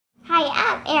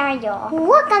Arielle.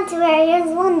 Welcome to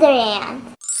Arielle's Wonderland.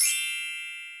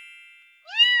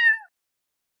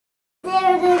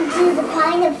 They're going to do the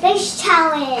pie in the fish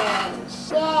challenge.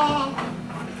 Yeah.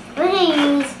 We're going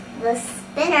to use the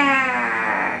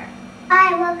spinner.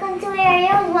 Hi, welcome to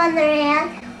Arielle's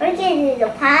Wonderland. We're going to do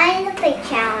the pie in the fish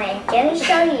challenge. Let me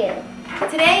show you.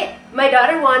 Today, my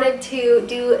daughter wanted to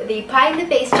do the pie in the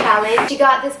face challenge. She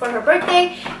got this for her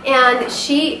birthday and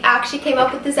she actually came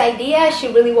up with this idea. She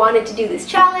really wanted to do this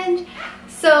challenge.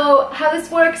 So how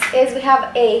this works is we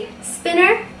have a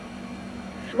spinner.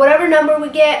 Whatever number we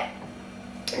get,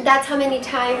 that's how many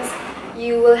times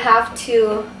you will have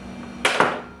to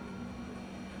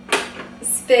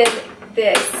spin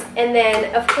this. And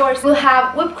then of course we'll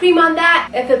have whipped cream on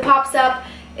that. If it pops up,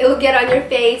 it will get on your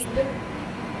face.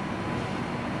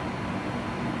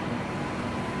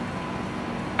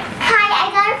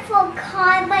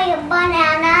 Caught by a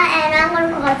banana and I'm gonna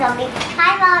call Mommy.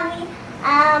 Hi Mommy.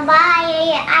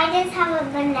 Bye. I just have a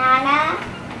banana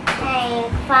and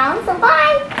found, so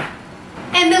bye.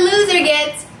 And the loser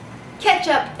gets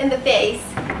ketchup in the face.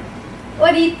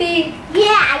 What do you think?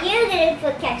 Yeah, you're gonna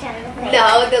put ketchup in the face.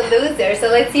 No, the loser. So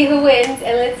let's see who wins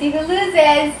and let's see who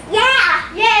loses.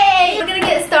 Yeah! Yay! We're gonna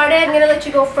get started. I'm gonna let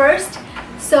you go first.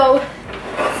 So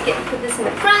let's put this in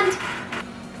the front.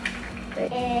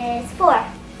 It's 4.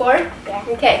 4? Yeah.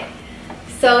 Okay.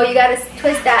 So you gotta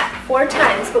twist that 4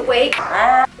 times, but wait.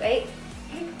 Wait.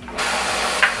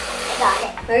 I got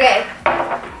it. Okay.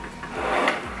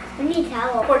 I need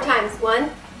towel. 4 times. 1,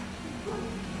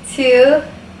 2,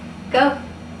 go.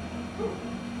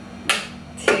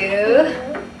 2,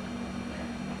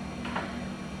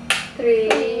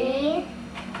 3.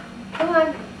 Come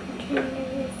on.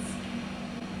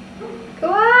 Go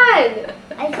on.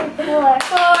 I said 4.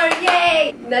 4,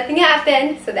 yay! Nothing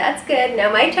happened, so that's good.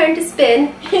 Now my turn to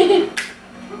spin.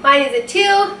 Mine is a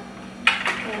 2.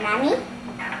 Mommy?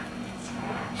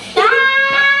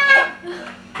 Ah!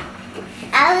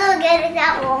 I'll go get it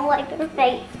that one like the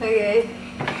face. Okay.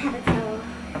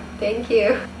 Thank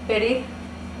you. Ready?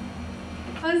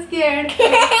 I'm scared.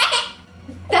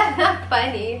 That's not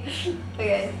funny.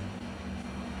 Okay.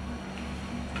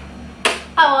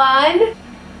 1,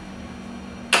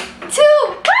 2.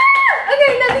 Ah!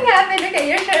 Okay, nothing happened. Okay,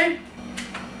 your turn.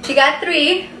 She got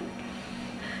 3.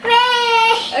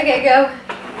 Okay, go.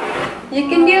 You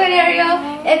can do it,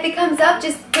 Arielle. If it comes up,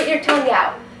 just put your tongue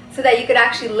out so that you could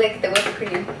actually lick the whipped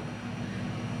cream.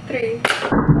 3.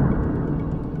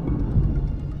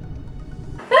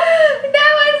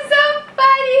 That was so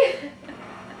funny.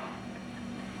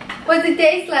 What's it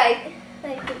taste like?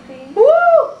 Like the cream.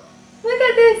 Woo! Look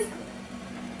at this.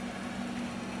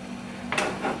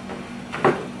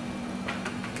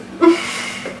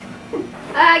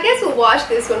 I guess we'll wash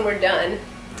this when we're done.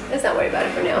 Let's not worry about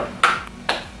it for now.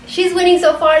 She's winning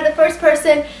so far. The first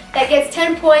person that gets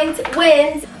 10 points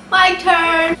wins. My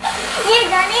turn. You're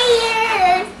gonna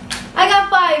use. I got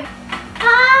 5. Oh,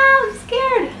 I'm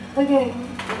scared. Okay.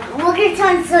 Look at your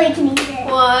tongue so you can eat it.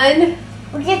 1.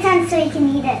 Look at your tongue so you can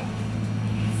eat it.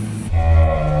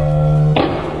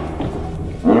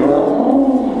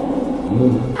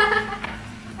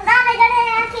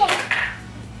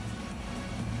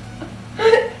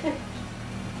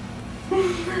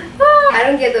 I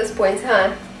don't get those points,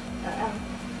 huh?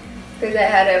 Because I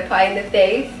had a pie in the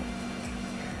face.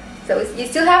 So you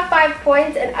still have 5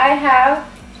 points and I have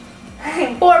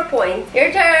 4 points.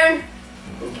 Your turn.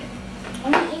 Okay.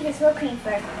 I'm gonna eat this whipped cream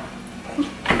first.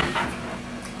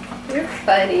 You're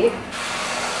funny.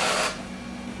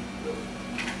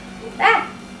 Ah!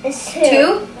 It's 2.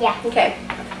 2? Yeah. Okay.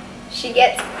 She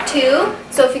gets 2.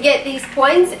 So if you get these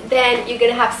points, then you're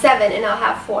going to have 7 and I'll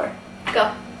have 4.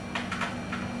 Go.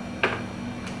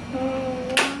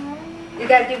 You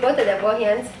got to do both of them, both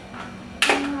hands.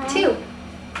 2.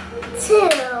 2.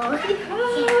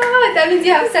 Ah, that means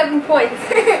you have 7 points.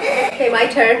 Okay, my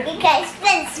turn. You guys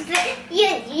spin.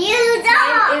 You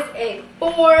don't. Mine is a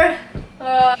 4.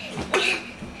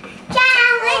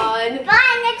 Challenge. 1.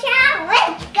 Find the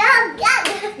challenge. Go.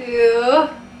 2.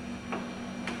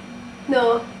 No.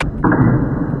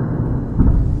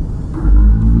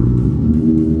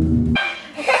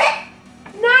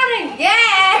 Not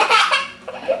again.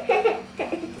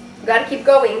 Gotta keep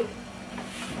going.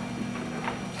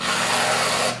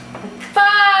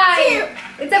 5. 2.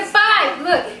 It's a 5.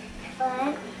 Look.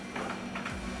 1,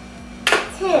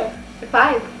 2.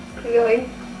 5. Keep going.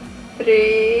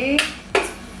 3.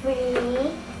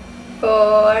 3.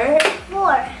 4.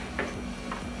 4.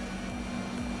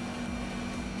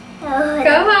 Oh,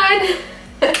 Come on.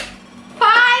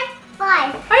 5.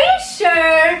 5. Are you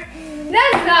sure?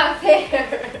 That's not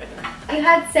fair. You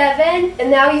had 7 and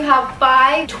And now you have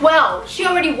 5, 12. She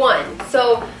already won.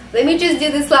 So let me just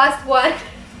do this last one.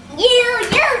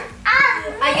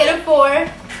 I get a 4.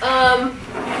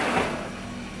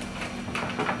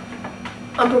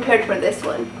 I'm prepared for this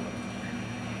one.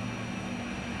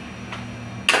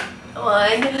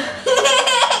 1,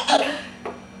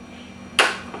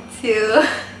 2,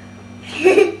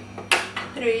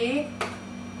 3,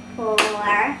 4. 4.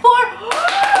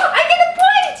 I get a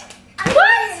point!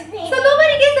 What? So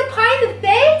nobody gets a pie in the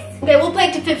face? Okay, we'll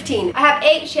play to 15. I have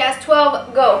 8, she has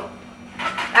 12. Go.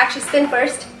 Actually, spin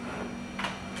first.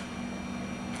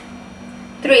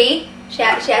 3. She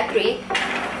had 3.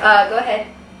 Go ahead.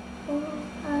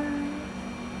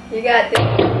 You got this. It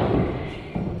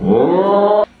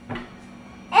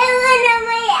went on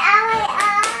my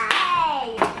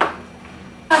eye.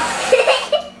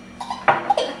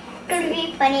 Could be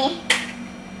funny.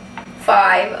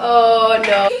 5. Oh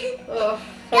no. Oh.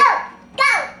 Go.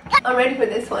 I'm ready for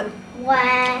this one. 1.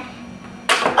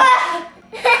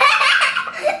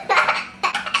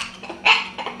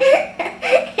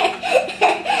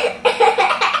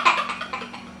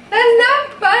 That's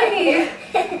not funny.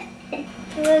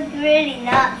 It was really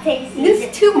not tasty. This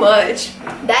is too much.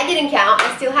 That didn't count.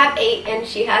 I still have 8 and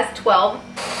she has 12.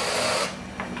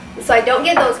 So I don't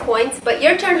get those points. But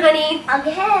your turn, honey.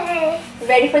 Okay.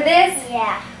 Ready for this?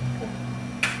 Yeah.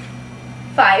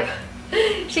 5.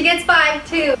 She gets 5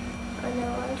 too. Oh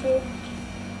no,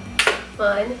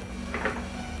 1,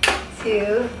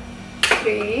 2,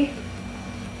 3,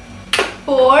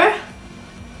 4.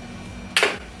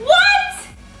 What?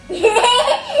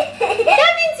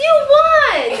 That means you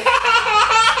won!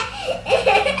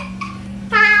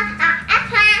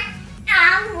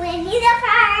 I'm winning the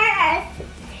first.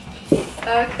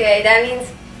 Okay, that means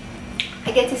I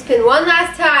get to spin one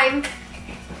last time.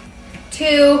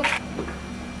 2,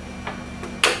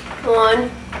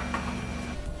 1.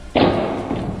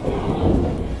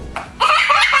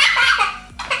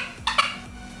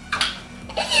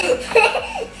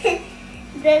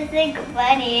 This is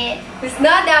funny. It's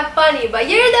not that funny, but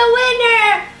you're the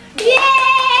winner!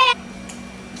 Yay!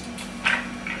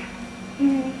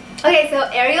 Okay, so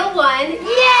Arielle won. Yay!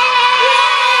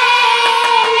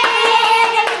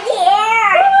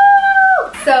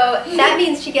 So that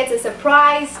means she gets a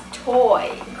surprise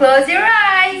toy. Close your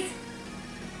eyes.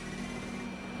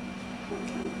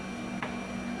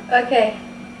 Okay.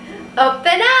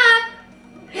 Open up.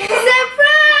 Surprise!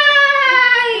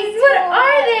 What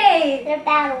are they? They're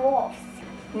bad wolves.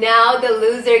 Now the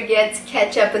loser gets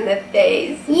ketchup in the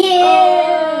face.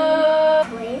 Yeah.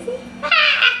 Lazy? I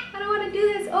don't want to do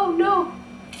this. Oh no.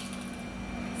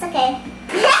 It's okay.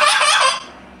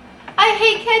 I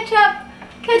hate ketchup.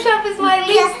 Ketchup is my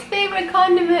least favorite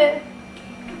condiment.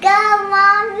 Go,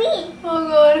 mommy. Oh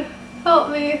god. Help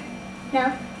me.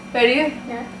 No. Ready?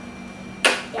 No.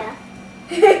 Yeah.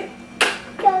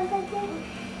 Go, go, go.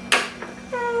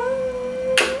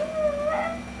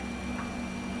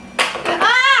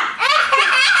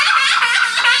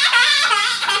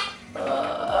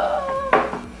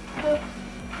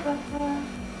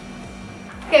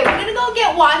 Okay, we're gonna go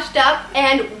get washed up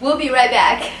and we'll be right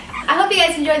back. I hope you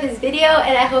guys enjoyed this video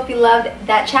and I hope you loved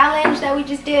that challenge that we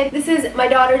just did. This is my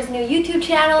daughter's new YouTube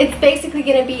channel. It's basically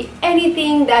gonna be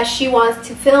anything that she wants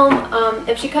to film.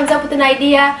 If she comes up with an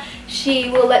idea, she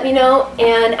will let me know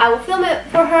and I will film it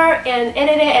for her and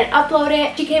edit it and upload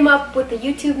it. She came up with the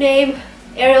YouTube name,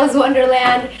 Arielle's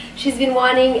Wonderland. She's been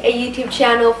wanting a YouTube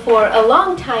channel for a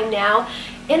long time now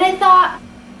and I thought,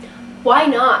 why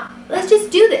not? Let's just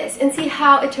do this and see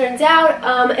how it turns out.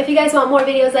 If you guys want more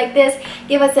videos like this,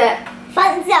 give us a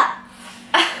thumbs up.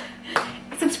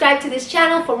 Subscribe to this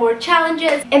channel for more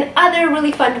challenges and other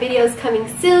really fun videos coming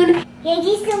soon. Thank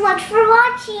you so much for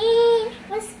watching.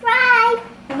 Subscribe.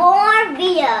 More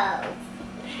videos.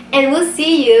 And we'll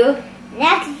see you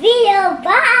next video.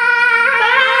 Bye.